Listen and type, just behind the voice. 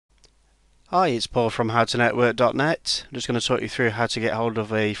Hi, it's Paul from howtonetwork.net. I'm just going to talk you through how to get hold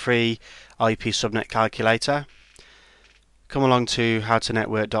of a free IP subnet calculator. Come along to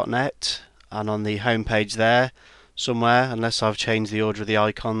howtonetwork.net, and on the home page there, somewhere, unless I've changed the order of the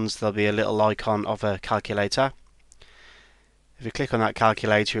icons, there'll be a little icon of a calculator. If you click on that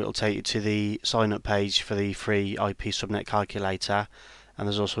calculator, it'll take you to the sign up page for the free IP subnet calculator, and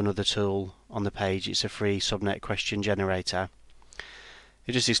there's also another tool on the page. It's a free subnet question generator.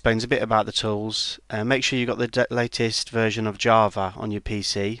 It just explains a bit about the tools. Make sure you've got the latest version of Java on your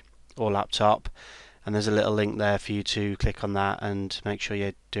PC or laptop, and there's a little link there for you to click on that and make sure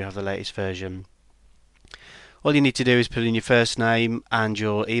you do have the latest version. All you need to do is put in your first name and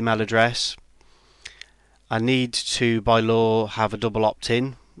your email address. I need to, by law, have a double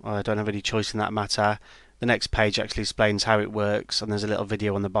opt-in. I don't have any choice in that matter. The next page actually explains how it works, and there's a little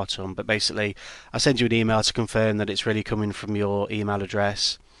video on the bottom. But basically, I send you an email to confirm that it's really coming from your email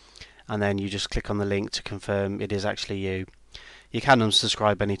address, and then you just click on the link to confirm it is actually you. You can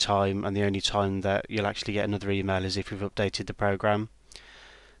unsubscribe any time, and the only time that you'll actually get another email is if you've updated the program.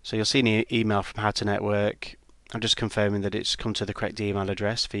 So you'll see an email from How to Network. I'm just confirming that it's come to the correct email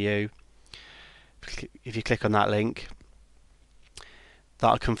address for you. If you click on that link,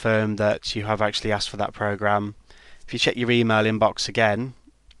 that'll confirm that you have actually asked for that program. If you check your email inbox again,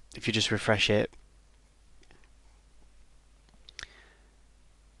 if you just refresh it,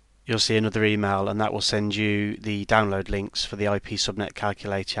 you'll see another email, and that will send you the download links for the IP subnet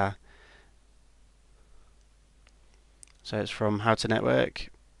calculator. So it's from How to Network.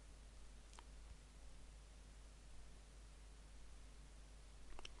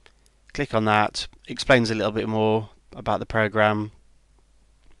 Click on that, explains a little bit more about the program,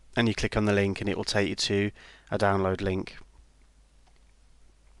 and you click on the link and it will take you to a download link.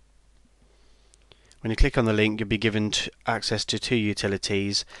 When you click on the link, you'll be given access to two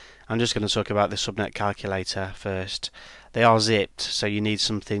utilities. I'm just going to talk about the subnet calculator first. They are zipped, so you need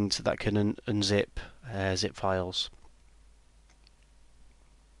something that can unzip zip files.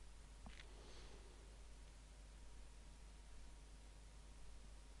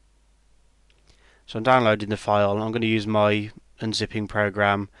 So I'm downloading the file, and I'm going to use my unzipping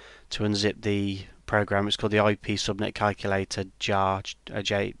program to unzip the program. It's called the IP Subnet Calculator jar,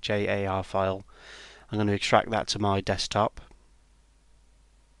 JAR file. I'm going to extract that to my desktop.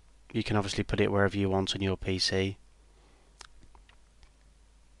 You can obviously put it wherever you want on your PC.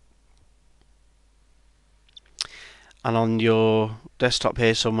 And on your desktop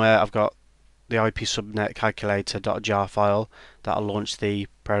here somewhere, I've got the IP Subnet Calculator.jar file that'll launch the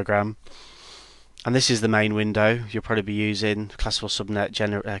program. And this is the main window you'll probably be using, Classical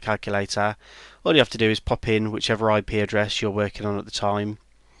Subnet Calculator. All you have to do is pop in whichever IP address you're working on at the time,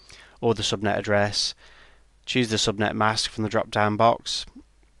 or the subnet address. Choose the subnet mask from the drop down box.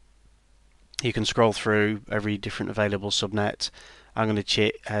 You can scroll through every different available subnet. I'm going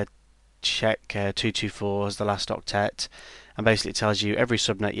to check 224 as the last octet, and basically it tells you every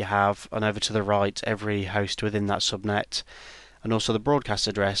subnet you have, and over to the right every host within that subnet, and also the broadcast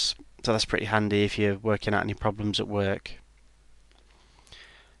address. So that's pretty handy if you're working out any problems at work.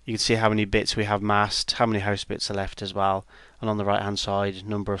 You can see how many bits we have masked, how many host bits are left as well, and on the right hand side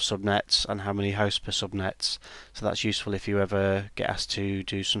number of subnets and how many hosts per subnets. So that's useful if you ever get asked to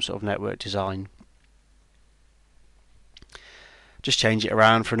do some sort of network design. Just change it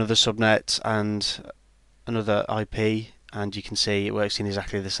around for another subnet and another IP, and you can see it works in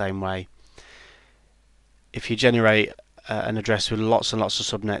exactly the same way. If you generate an address with lots and lots of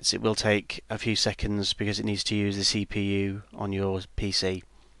subnets, it will take a few seconds because it needs to use the CPU on your PC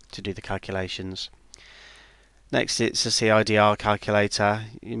to do the calculations. Next, it's a CIDR calculator.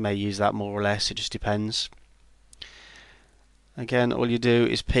 You may use that more or less, it just depends. Again, all you do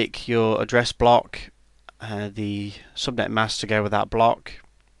is pick your address block, the subnet mask to go with that block,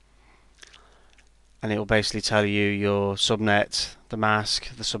 and it will basically tell you your subnet, the mask,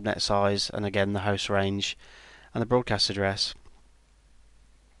 the subnet size, and again the host range and the broadcast address.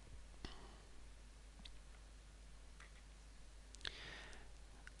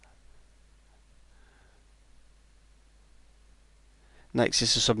 Next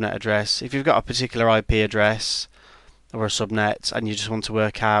is the subnet address. If you've got a particular IP address or a subnet and you just want to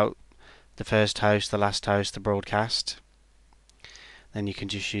work out the first host, the last host, the broadcast, then you can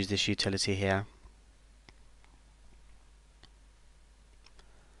just use this utility here.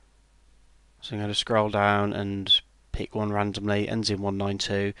 So I'm going to scroll down and pick one randomly, ends in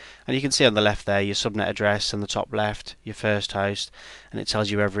 192, and you can see on the left there your subnet address, and the top left your first host, and it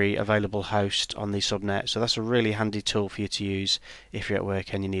tells you every available host on the subnet. So that's a really handy tool for you to use if you're at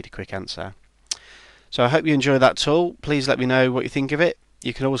work and you need a quick answer. So I hope you enjoy that tool. Please let me know what you think of it.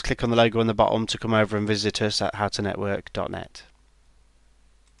 you can always click on the logo on the bottom to come over and visit us at howtonetwork.net.